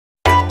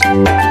Oh,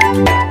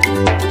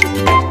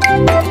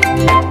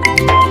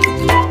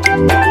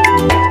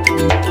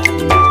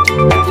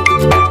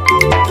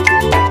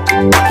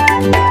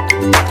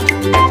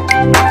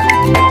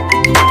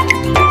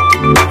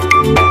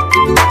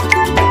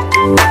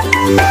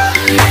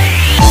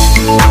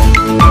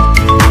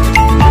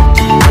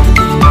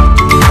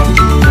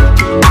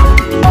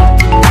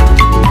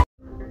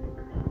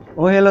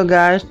 hello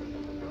guys,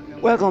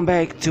 welcome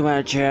back to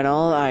my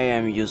channel. I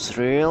am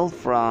Yusril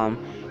from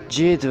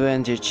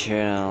G20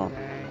 channel.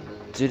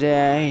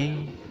 Today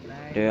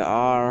there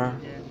are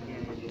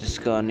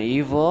discount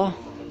Evo,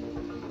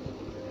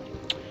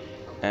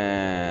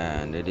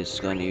 and the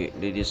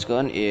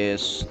discount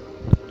is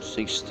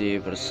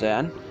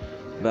 60%,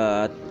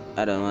 but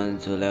I don't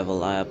want to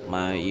level up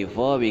my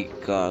Evo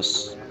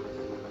because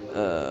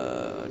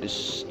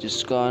this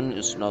discount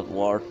is not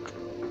worth.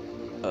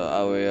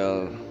 I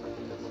will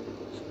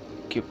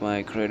keep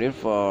my credit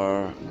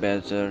for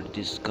better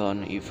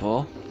discount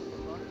Evo.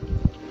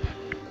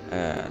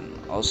 And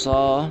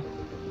also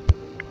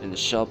in the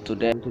shop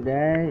today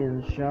in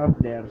the shop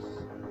there's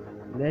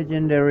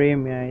legendary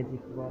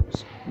Mhytic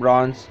box,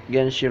 bronze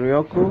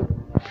Genshiryoku,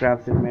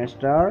 crafted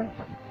master,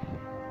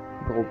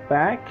 gold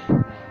pack,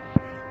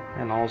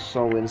 and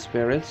also wind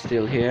spirit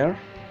still here.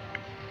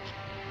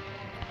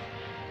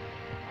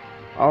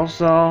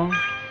 Also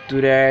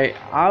today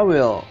I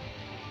will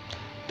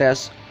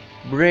test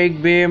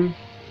BregBeam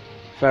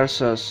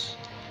versus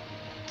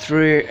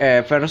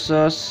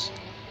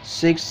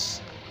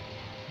 6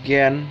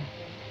 gen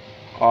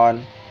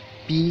on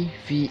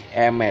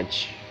PvM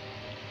match.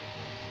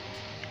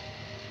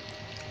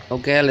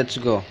 Okay, let's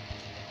go.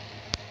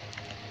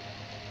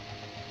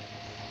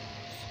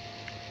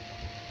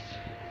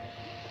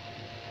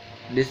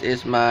 This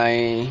is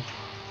my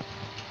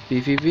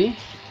PvP.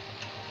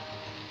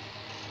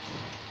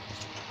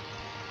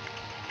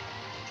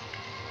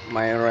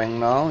 My rank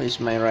now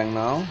is my rank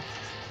now.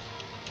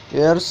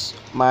 Here's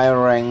my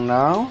rank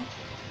now.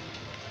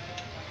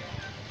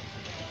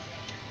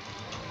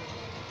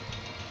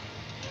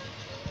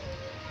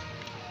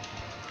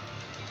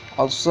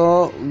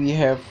 Also we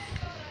have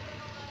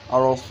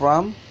our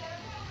farm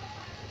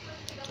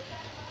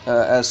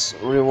as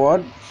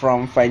reward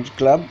from Fight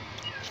Club,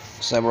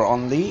 server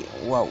only.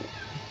 Wow.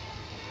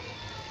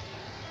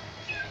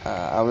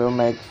 I will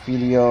make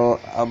video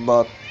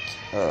about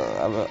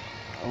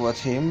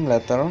him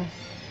later.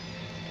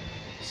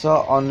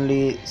 So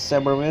only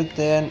Cyber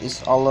Mutant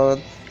is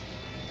allowed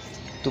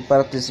to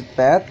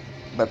participate,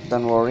 but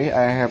don't worry,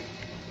 I have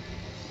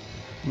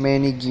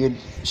many good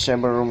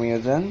Cyber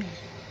Mutant.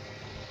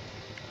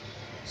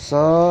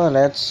 So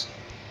let's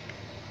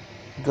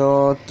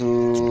go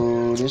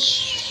to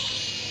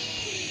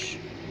this.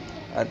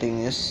 I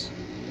think this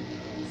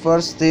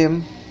first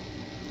time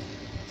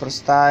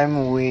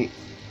we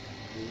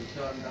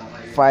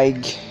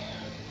fight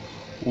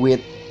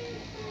with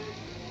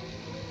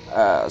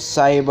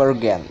cyber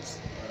gens.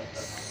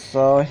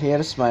 So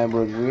here's my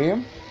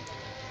BregBeam.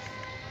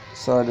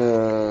 So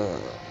the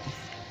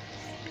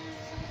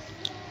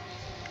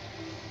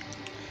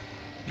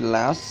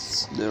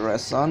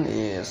reason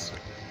is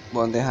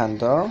bounty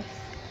hunter.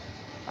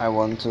 I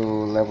want to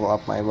level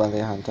up my bounty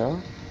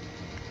hunter.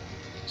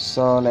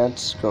 So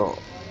let's go.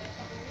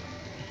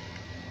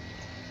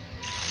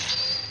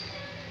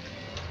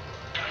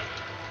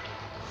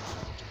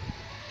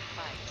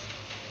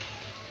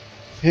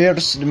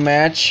 Here's the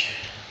match.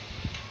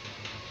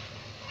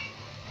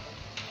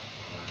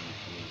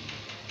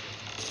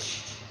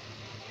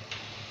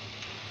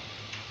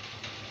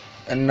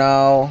 And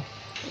now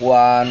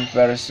 1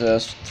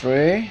 versus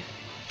 3.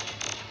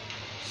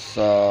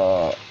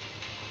 So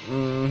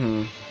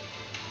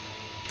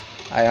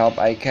I hope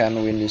I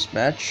can win this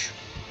match.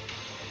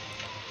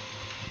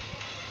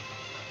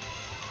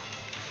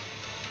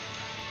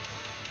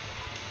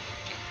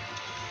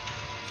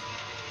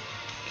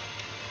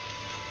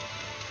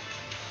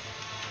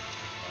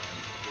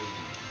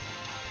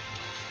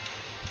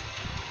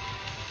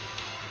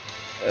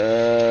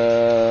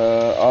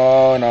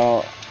 Oh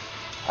no,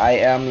 I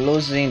am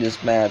losing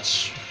this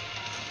match.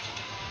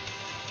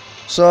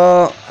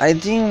 So I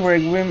think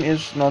BregBeam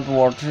is not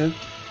worth it.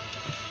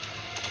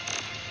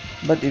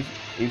 But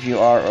if you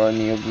are a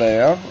new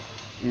player,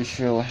 you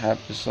should have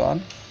this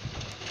one.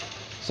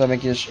 So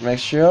make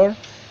sure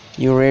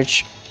you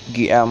reach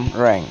GM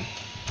rank.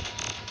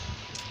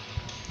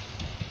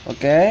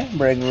 Okay,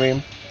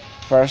 BregBeam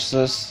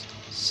versus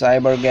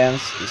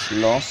Cybergens is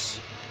lost.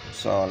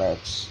 So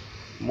let's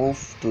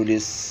move to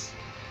this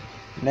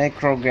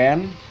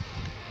Necrogan.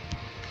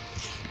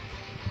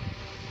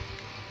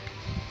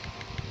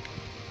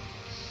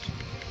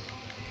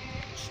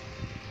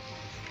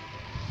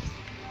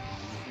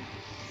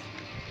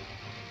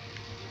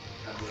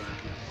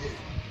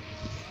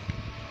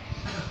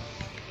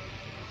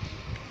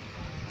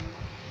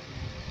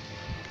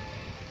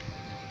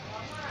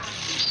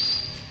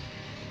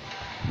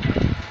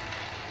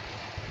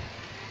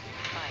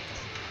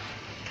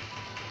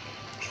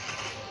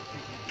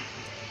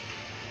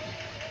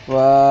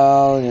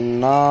 Well, you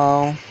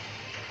know,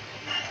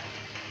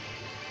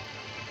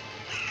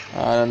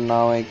 I don't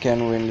know I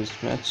can win this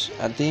match.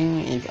 I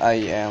think if I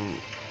am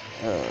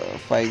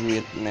fight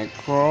with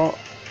Necro,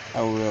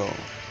 I will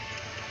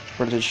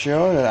pretty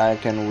sure that I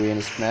can win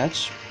this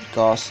match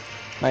because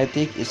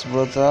Mhytic is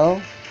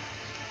brutal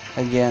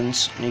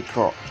against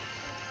Necro.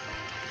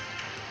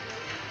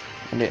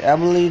 And the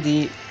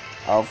ability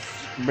of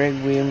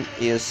BregBeam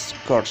is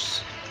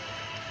Curse.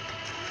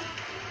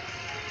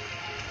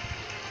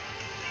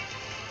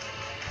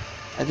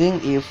 I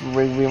think if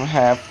BregBeam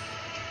have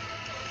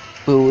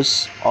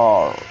boost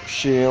or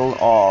shield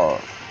or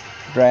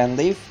drain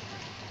leaf,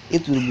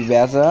 it will be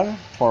better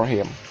for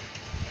him.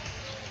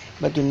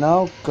 But you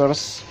know,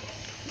 Curse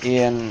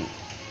in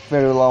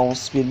very low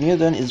speed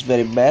mutant is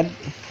very bad.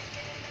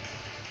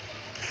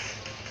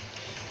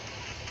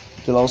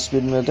 The low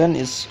speed mutant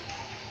is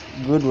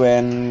good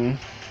when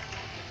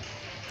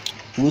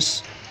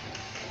boost,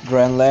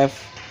 drain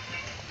left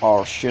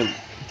or shield.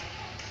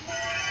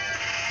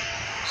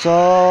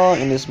 So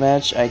in this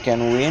match I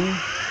can win.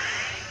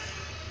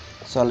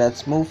 So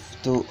let's move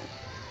to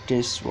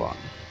this one.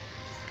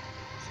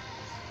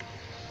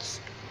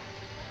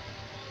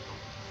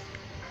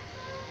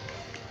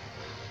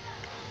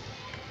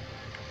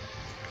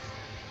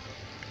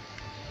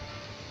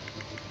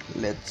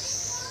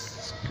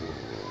 Let's go.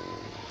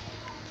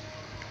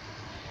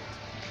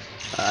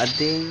 I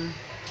think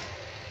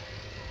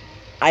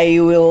I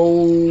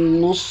will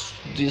lose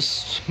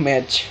this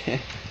match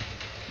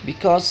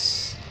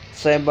because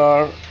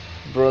Saber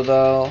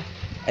brutal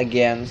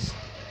against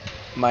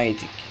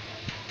Mhytic.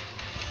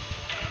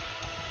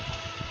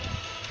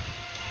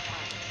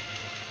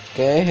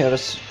 Okay,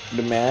 here's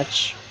the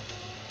match.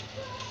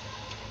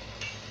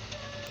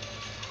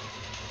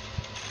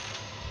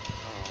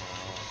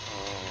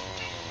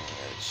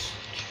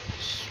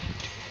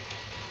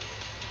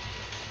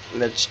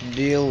 Let's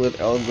deal with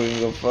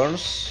Urgan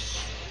first.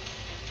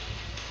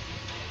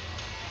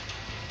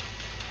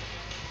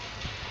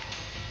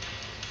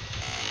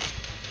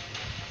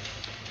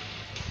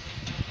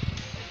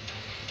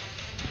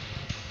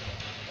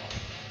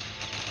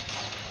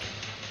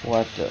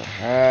 What the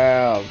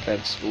hell?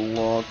 That's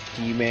low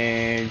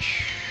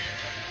damage.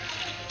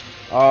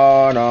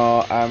 Oh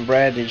no, I'm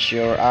pretty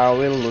sure I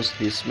will lose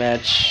this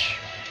match.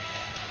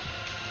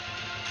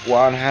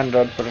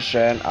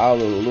 100% I will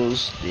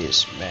lose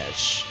this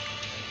match.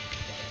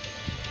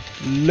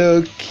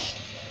 Look,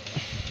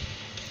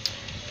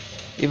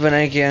 even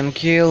I can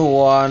kill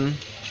one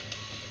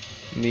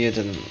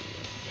mutant.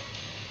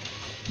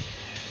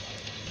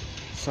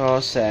 So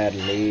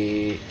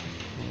sadly.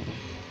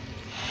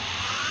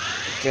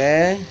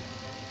 Okay,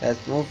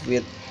 let's move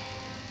with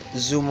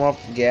zoom up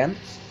again.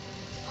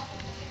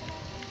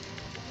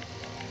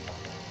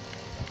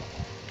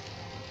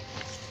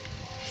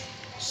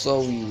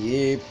 So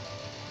we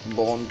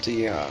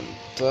bounty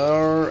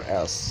hunter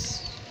S.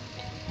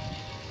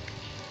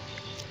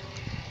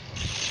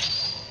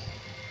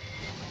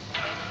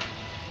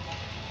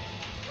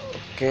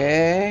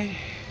 Okay,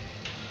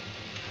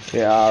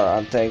 we are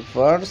attack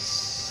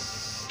first.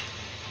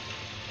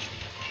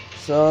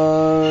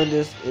 So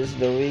this is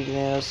the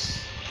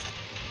weakness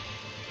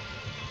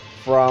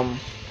from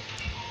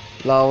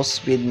low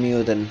speed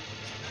mutant.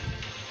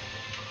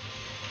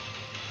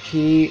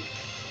 He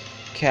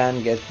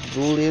can get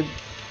bullied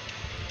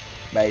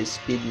by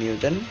speed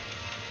mutant.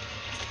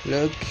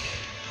 Look,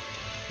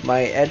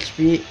 my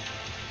HP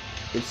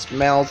is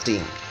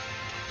melting,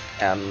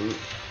 and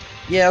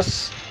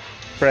yes,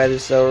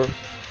 Predator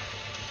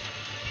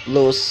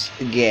lose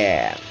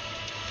again.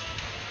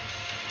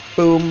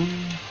 Boom,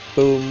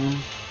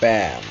 boom,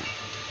 bam.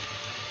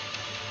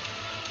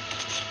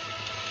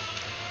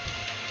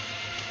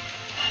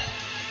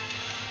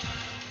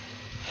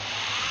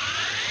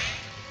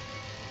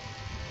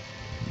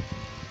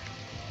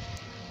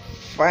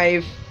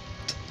 Five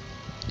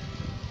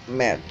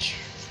match.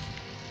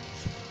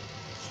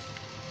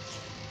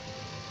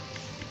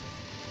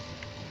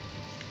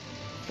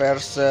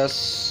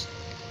 Versus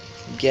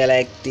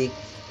Galactic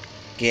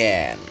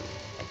Gan.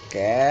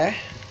 Okay.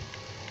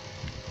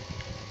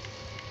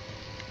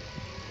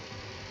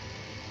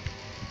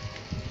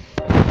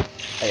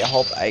 I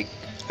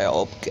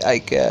hope I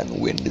can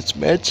win this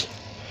match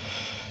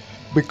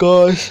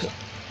because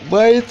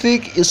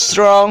Mhytic is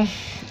strong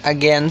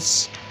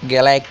against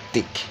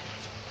Galactic.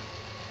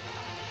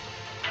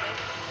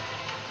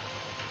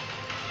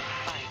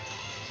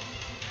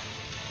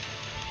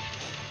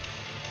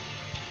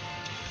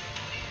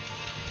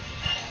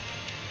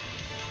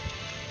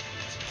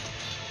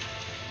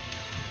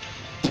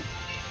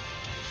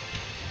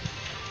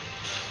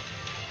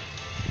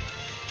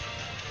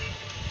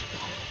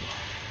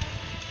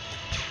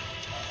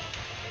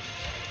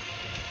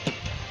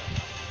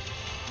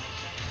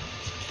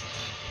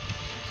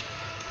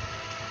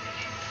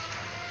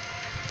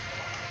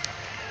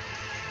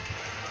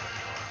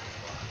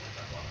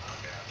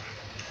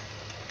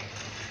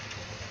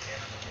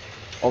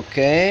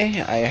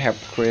 Okay, I have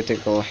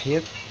critical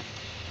hit.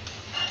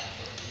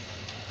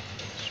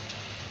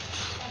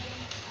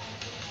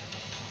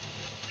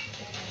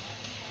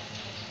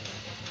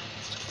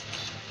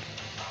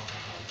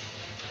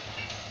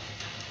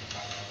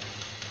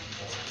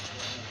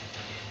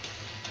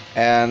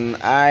 and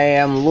I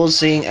am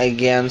losing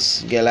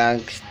against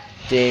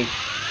Galactic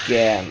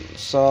Gan.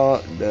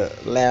 So the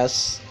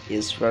last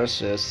is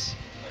versus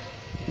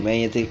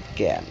Mhytic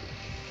Gan.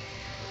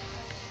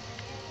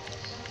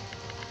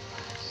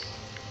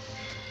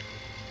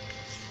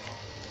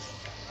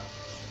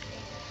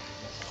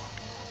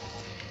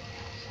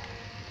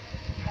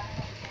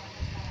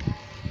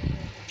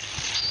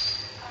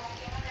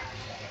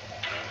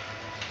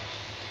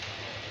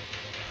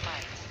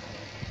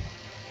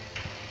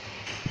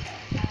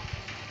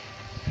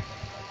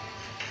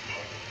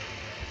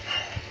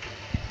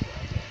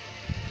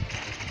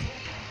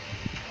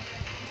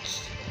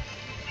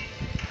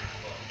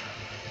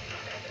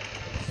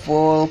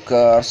 Full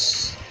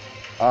curse.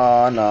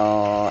 Oh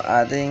no,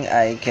 I think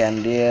I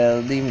can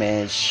deal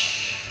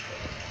damage.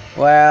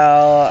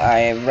 Well,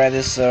 I'm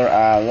pretty sure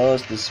I'll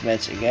lose this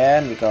match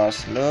again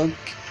because look,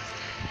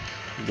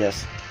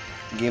 just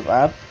give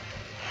up.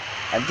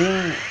 I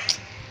think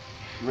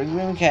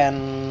BregBeam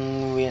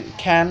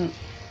can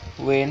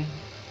win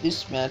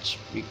this match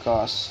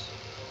because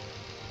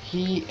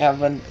he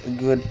haven't a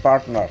good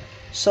partner.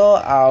 So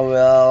I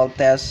will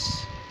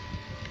test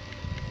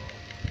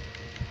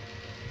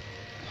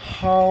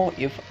how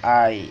if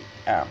I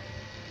am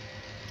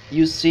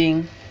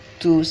using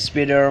 2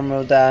 speeder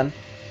mutant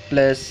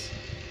plus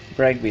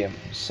BregBeam.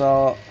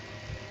 So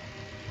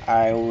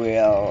I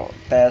will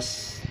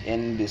test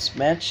in this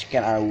match.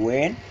 Can I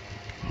win?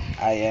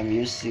 I am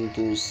using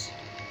two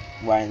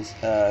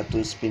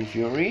spin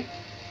fury,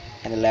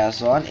 and the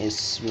last one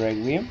is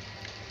BregBeam.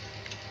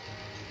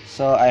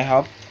 So I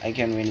hope I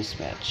can win this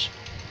match.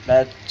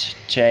 Let's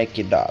check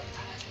it out.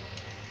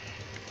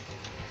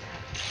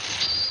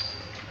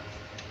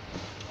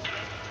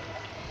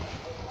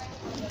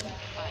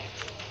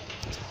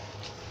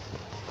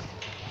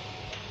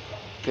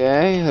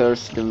 Okay,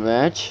 here's the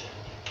match.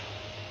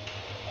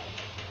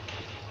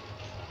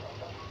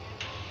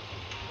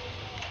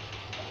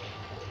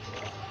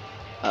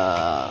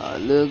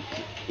 Look,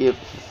 if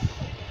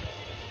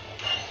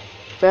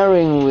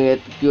pairing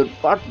with good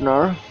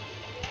partner,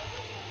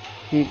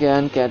 he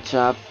can catch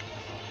up.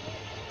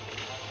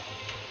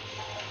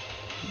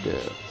 The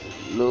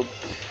look,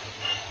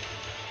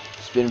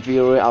 spin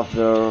fury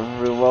after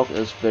revoke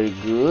is very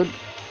good.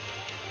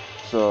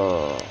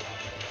 So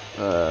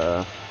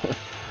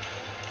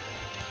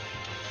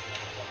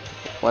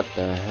what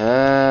the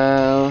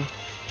hell?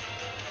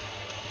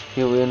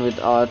 He win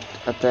without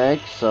attack.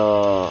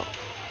 So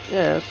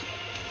yes,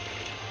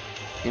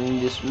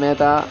 in this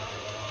meta,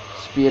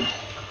 speed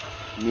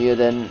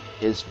mutant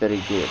is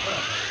very good.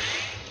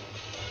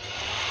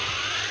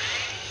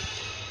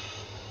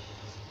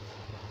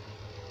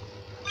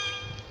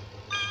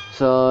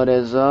 So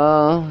that's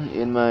all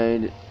in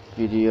my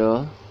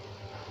video.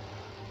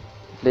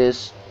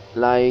 Please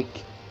like,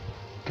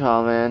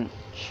 comment,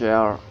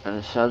 share,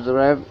 and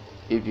subscribe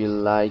if you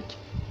like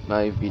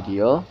my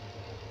video.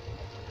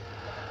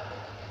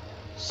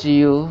 See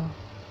you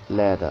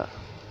later.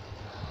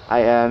 I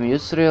am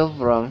Yusril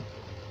from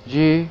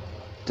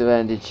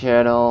G20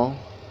 channel.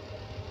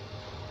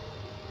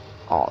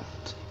 Out.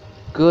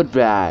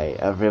 Goodbye,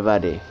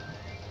 everybody.